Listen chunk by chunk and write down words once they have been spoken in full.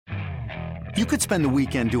You could spend the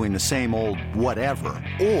weekend doing the same old whatever,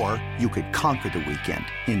 or you could conquer the weekend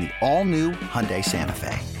in the all-new Hyundai Santa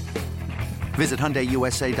Fe. Visit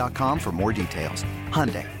HyundaiUSA.com for more details.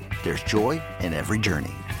 Hyundai, there's joy in every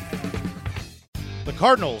journey. The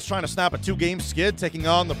Cardinals trying to snap a 2-game skid, taking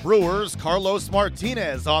on the Brewers. Carlos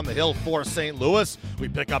Martinez on the hill for St. Louis. We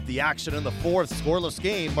pick up the action in the fourth scoreless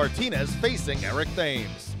game. Martinez facing Eric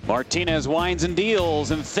Thames. Martinez winds and deals,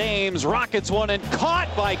 and Thames rockets one and caught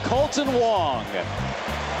by Colton Wong.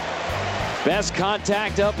 Best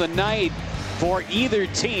contact of the night for either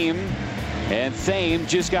team, and Thames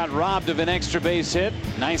just got robbed of an extra base hit.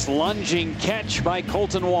 Nice lunging catch by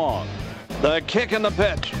Colton Wong. The kick and the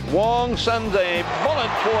pitch. Wong sends a bullet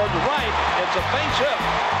towards right. It's a base hit.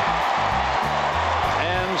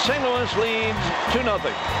 And St. Louis leads 2-0.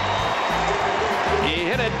 He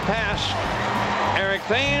hit it past Eric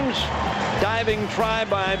Thames. Diving try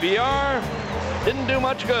by Villar. Didn't do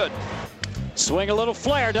much good. Swing a little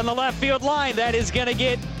flare down the left field line. That is going to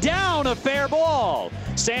get down, a fair ball.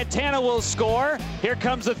 Santana will score. Here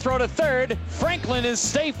comes the throw to third. Franklin is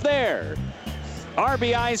safe there.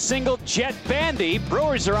 RBI single, Jet Bandy.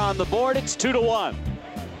 Brewers are on the board. It's 2-1.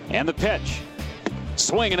 And the pitch.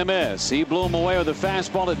 Swing and a miss. He blew him away with a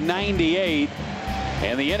fastball at 98.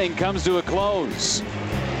 And the inning comes to a close.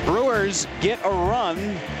 Brewers get a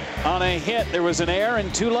run on a hit. There was an error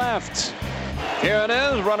and 2 left. Here it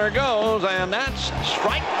is. Runner goes, and that's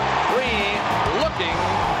strike 3 looking.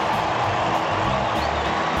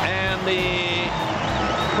 And the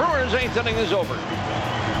Brewers' 8th inning is over.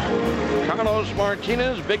 Carlos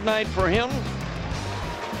Martinez, big night for him.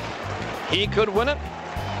 He could win it.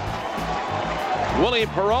 Willie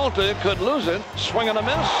Peralta could lose it. Swing and a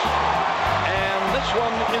miss. And this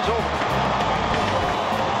one is over.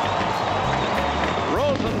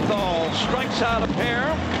 Rosenthal strikes out a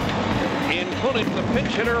pair, including the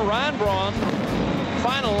pinch hitter Ryan Braun.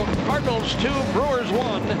 Final, Cardinals 2, Brewers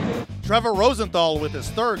 1. Trevor Rosenthal with his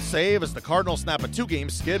third save as the Cardinals snap a 2-game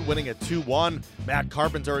skid, winning at 2-1. Matt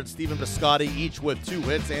Carpenter and Stephen Piscotty each with 2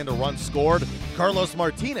 hits and a run scored. Carlos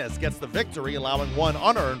Martinez gets the victory, allowing 1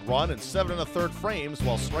 unearned run in 7 1/3 frames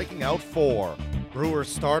while striking out 4. Brewers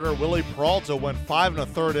starter Willie Peralta went 5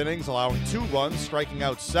 1/3 innings, allowing 2 runs, striking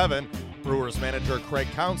out 7. Brewers manager Craig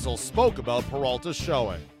Counsell spoke about Peralta's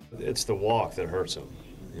showing. It's the walk that hurts him.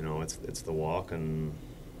 You know, it's the walk, and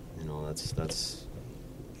you know that's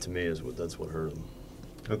to me that's what hurt him.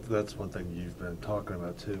 That's one thing you've been talking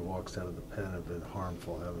about too. Walks out of the pen have been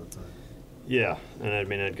harmful, haven't they? Yeah, and I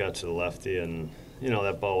mean it got to the lefty, and you know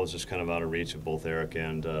that ball was just kind of out of reach of both Eric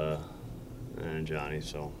and Johnny.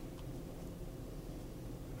 So.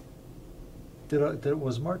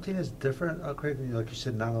 Was Martinez different, Craig? Like you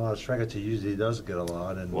said, not a lot of strikeouts. Usually he does get a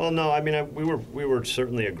lot. And well, no, I mean we were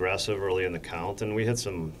certainly aggressive early in the count, and we hit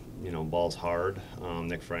some balls hard.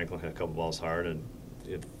 Nick Franklin hit a couple balls hard, and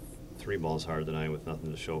he hit 3 balls hard tonight with nothing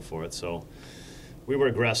to show for it. So we were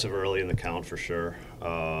aggressive early in the count for sure.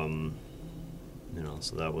 So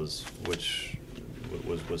that was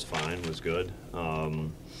was fine, was good.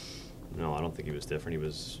 No, I don't think he was different.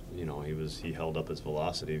 He held up his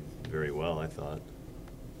velocity very well, I thought.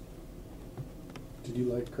 Did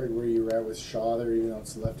you like, Craig, where you were at with Shaw there, even though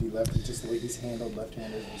it's lefty, just the way he's handled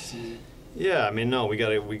left-handers receive? Yeah, I mean, no, we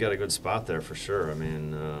got a good spot there for sure. I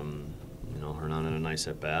mean, Hernan had a nice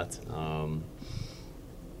at bat.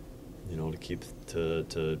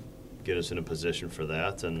 To get us in a position for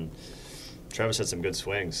that, and Travis had some good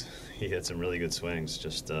swings. He had some really good swings.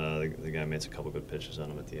 Just the guy made a couple good pitches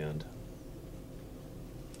on him at the end.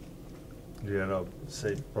 Yeah, no,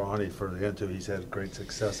 say Bronny for the end too. He's had great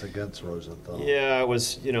success against Rosenthal. Yeah, it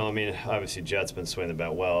was. Obviously Jet's been swinging the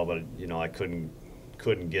bat well, but I couldn't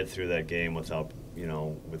get through that game without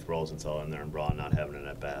with Rosenthal in there and Braun not having an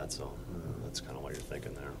at bat. So that's kind of what you're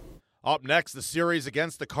thinking there. Up next, the series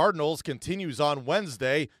against the Cardinals continues on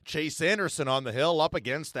Wednesday. Chase Anderson on the hill up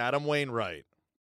against Adam Wainwright.